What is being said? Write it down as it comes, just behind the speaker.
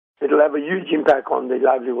have a huge impact on their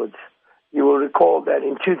livelihoods. You will recall that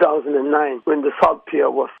in 2009, when the South Pier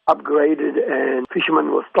was upgraded and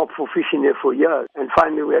fishermen were stopped for fishing there for years, and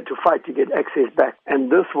finally we had to fight to get access back. And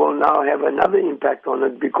this will now have another impact on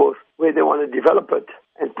it because where they want to develop it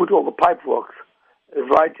and put all the pipe works is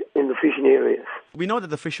right in the fishing areas. We know that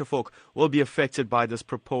the fisherfolk will be affected by this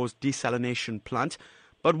proposed desalination plant,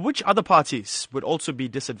 but which other parties would also be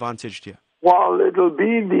disadvantaged here? Well,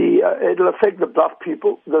 it'll affect the Bluff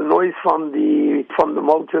people. The noise from the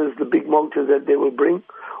motors, the big motors that they will bring,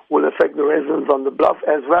 will affect the residents on the Bluff,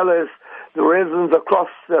 as well as the residents across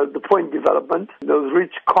the Point development. Those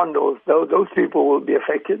rich condos, those people will be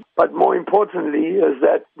affected. But more importantly is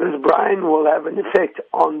that this brine will have an effect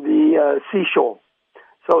on the seashore.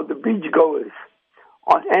 So the beachgoers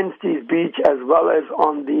on Anstey's Beach, as well as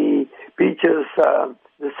on the beaches,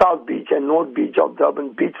 the South Beach and North Beach of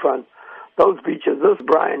Durban beachfront, those beaches, this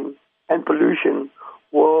brine and pollution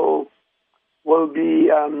will be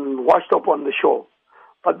washed up on the shore.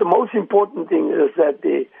 But the most important thing is that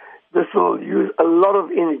this will use a lot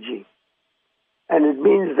of energy, and it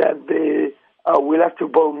means that we'll have to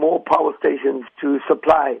build more power stations to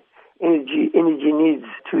supply energy needs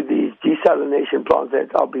to these desalination plants that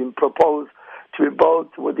are being proposed to be built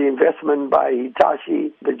with the investment by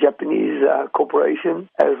Hitachi, the Japanese corporation,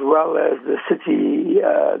 as well as the city,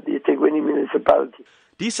 the eThekwini municipality.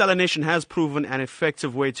 Desalination has proven an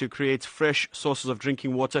effective way to create fresh sources of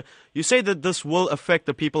drinking water. You say that this will affect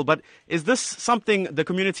the people, but is this something the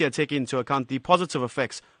community are taking into account, the positive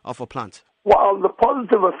effects of a plant? Well, the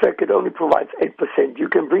positive effect, it only provides 8%. You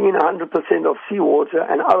can bring in 100% of seawater,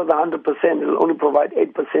 and out of the 100%, it will only provide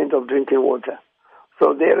 8% of drinking water.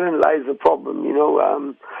 So therein lies the problem.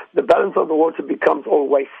 The balance of the water becomes all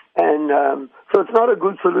waste. And so it's not a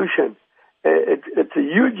good solution. It's a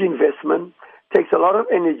huge investment, takes a lot of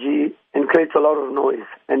energy, and creates a lot of noise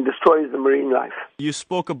and destroys the marine life. You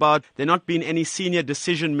spoke about there not being any senior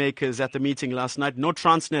decision makers at the meeting last night, no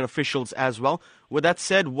Transnet officials as well. With that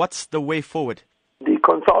said, what's the way forward? The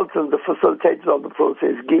consultant, the facilitator of the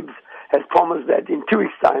process, Gibbs, has promised that in 2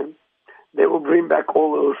 weeks' time, they will bring back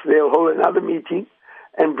all those. They'll hold another meeting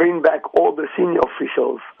and bring back all the senior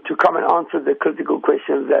officials to come and answer the critical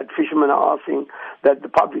questions that fishermen are asking, that the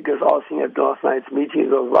public is asking at last night's meeting.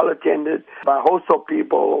 It was well attended by a host of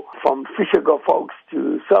people, from fisher folks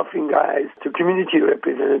to surfing guys to community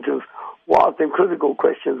representatives, who asked them critical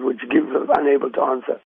questions which Gibbs was unable to answer.